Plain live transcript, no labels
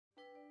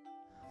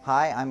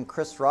Hi, I'm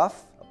Chris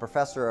Ruff, a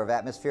professor of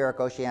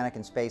atmospheric, oceanic,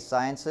 and space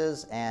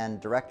sciences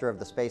and director of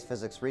the Space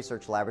Physics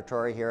Research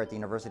Laboratory here at the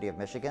University of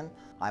Michigan.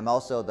 I'm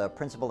also the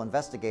principal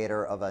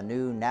investigator of a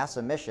new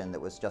NASA mission that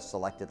was just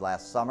selected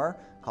last summer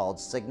called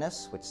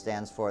CYGNSS, which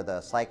stands for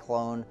the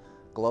Cyclone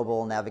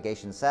Global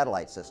Navigation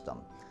Satellite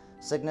System.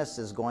 CYGNSS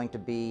is going to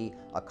be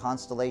a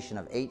constellation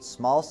of 8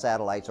 small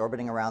satellites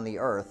orbiting around the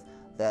Earth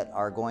that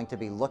are going to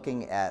be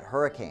looking at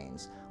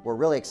hurricanes. We're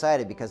really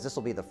excited because this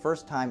will be the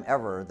first time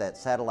ever that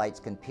satellites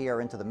can peer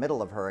into the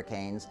middle of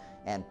hurricanes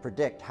and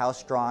predict how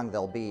strong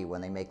they'll be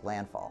when they make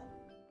landfall.